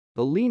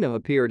Alina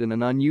appeared in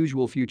an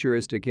unusual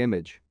futuristic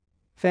image.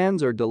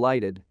 Fans are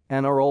delighted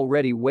and are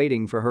already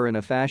waiting for her in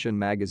a fashion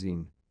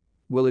magazine.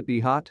 Will it be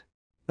hot?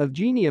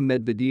 Evgenia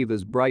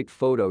Medvedeva's bright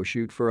photo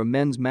shoot for a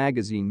men's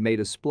magazine made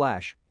a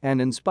splash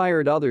and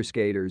inspired other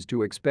skaters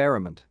to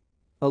experiment.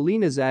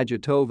 Alina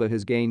Zagitova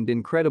has gained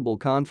incredible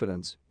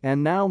confidence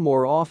and now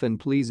more often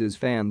pleases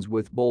fans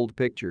with bold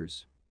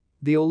pictures.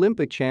 The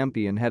Olympic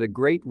champion had a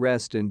great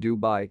rest in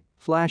Dubai,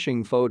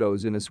 flashing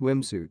photos in a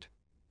swimsuit.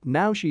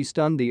 Now she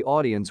stunned the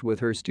audience with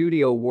her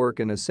studio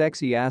work in a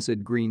sexy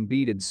acid green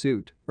beaded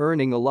suit,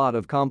 earning a lot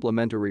of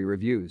complimentary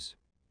reviews.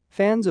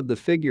 Fans of the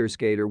figure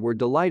skater were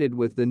delighted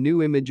with the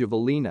new image of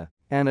Alina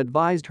and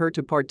advised her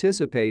to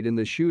participate in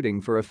the shooting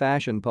for a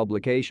fashion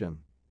publication.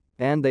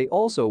 And they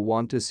also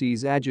want to see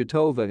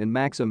Zagitova in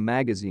Maxim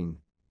magazine.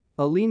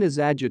 Alina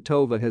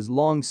Zagitova has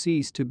long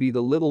ceased to be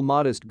the little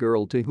modest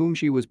girl to whom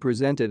she was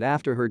presented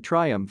after her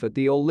triumph at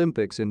the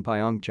Olympics in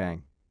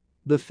Pyeongchang.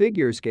 The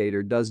figure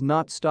skater does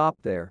not stop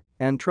there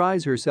and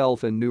tries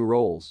herself in new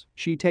roles.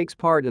 She takes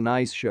part in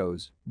ice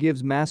shows,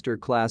 gives master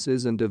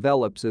classes and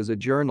develops as a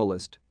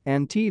journalist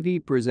and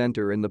TV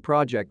presenter in the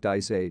Project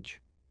Ice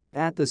Age.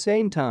 At the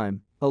same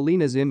time,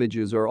 Alina's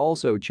images are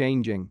also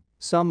changing.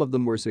 Some of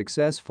them were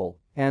successful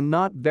and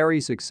not very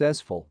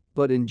successful,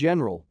 but in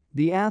general,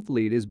 the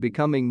athlete is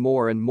becoming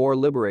more and more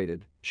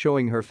liberated,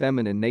 showing her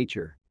feminine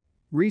nature.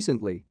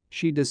 Recently,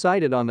 she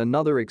decided on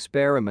another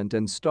experiment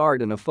and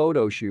starred in a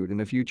photo shoot in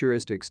a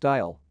futuristic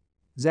style.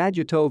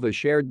 Zagitova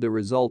shared the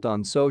result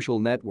on social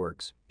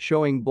networks,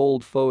 showing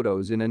bold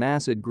photos in an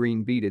acid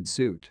green beaded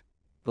suit.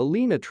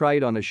 Alina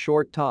tried on a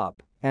short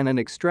top and an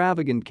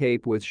extravagant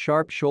cape with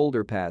sharp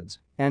shoulder pads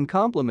and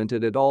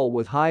complemented it all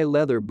with high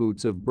leather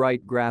boots of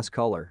bright grass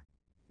color.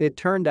 It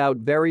turned out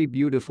very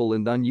beautiful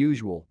and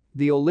unusual.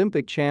 The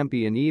Olympic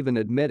champion even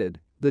admitted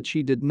that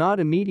she did not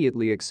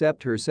immediately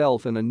accept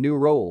herself in a new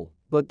role,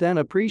 but then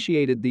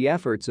appreciated the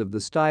efforts of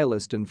the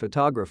stylist and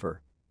photographer.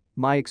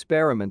 My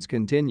experiments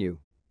continue.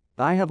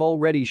 I have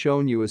already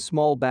shown you a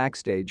small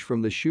backstage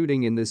from the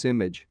shooting in this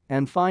image,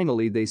 and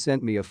finally they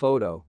sent me a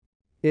photo.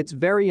 It's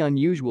very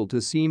unusual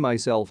to see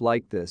myself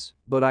like this,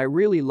 but I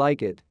really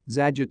like it.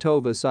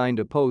 Zagitova signed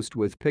a post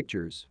with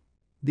pictures.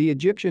 The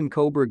Egyptian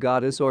cobra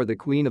goddess or the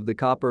queen of the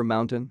Copper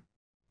Mountain?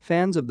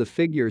 Fans of the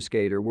figure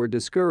skater were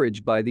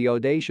discouraged by the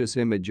audacious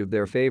image of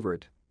their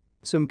favorite.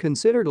 Some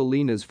considered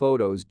Alina's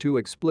photos too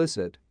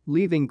explicit,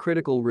 leaving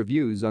critical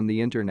reviews on the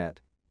internet.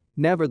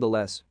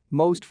 Nevertheless,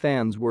 most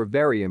fans were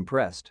very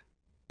impressed.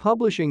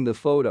 Publishing the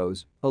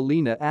photos,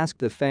 Alina asked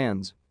the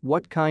fans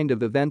what kind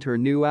of event her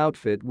new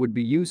outfit would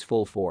be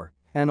useful for,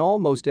 and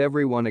almost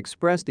everyone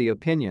expressed the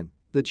opinion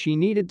that she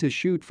needed to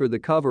shoot for the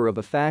cover of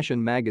a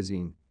fashion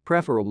magazine,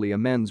 preferably a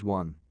men's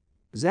one.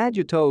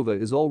 Zagitova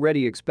is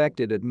already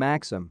expected at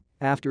Maxim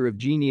after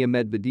Evgenia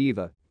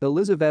Medvedeva,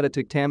 Elizaveta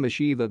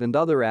Toktamasheva and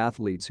other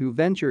athletes who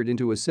ventured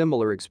into a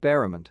similar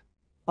experiment.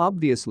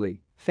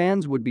 Obviously,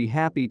 fans would be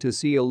happy to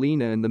see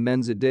Alina in the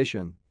men's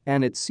edition,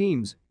 and it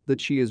seems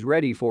that she is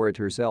ready for it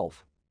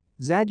herself.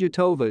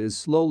 Zagitova is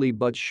slowly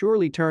but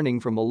surely turning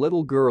from a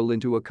little girl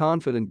into a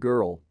confident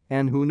girl,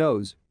 and who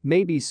knows,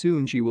 maybe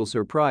soon she will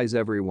surprise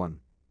everyone.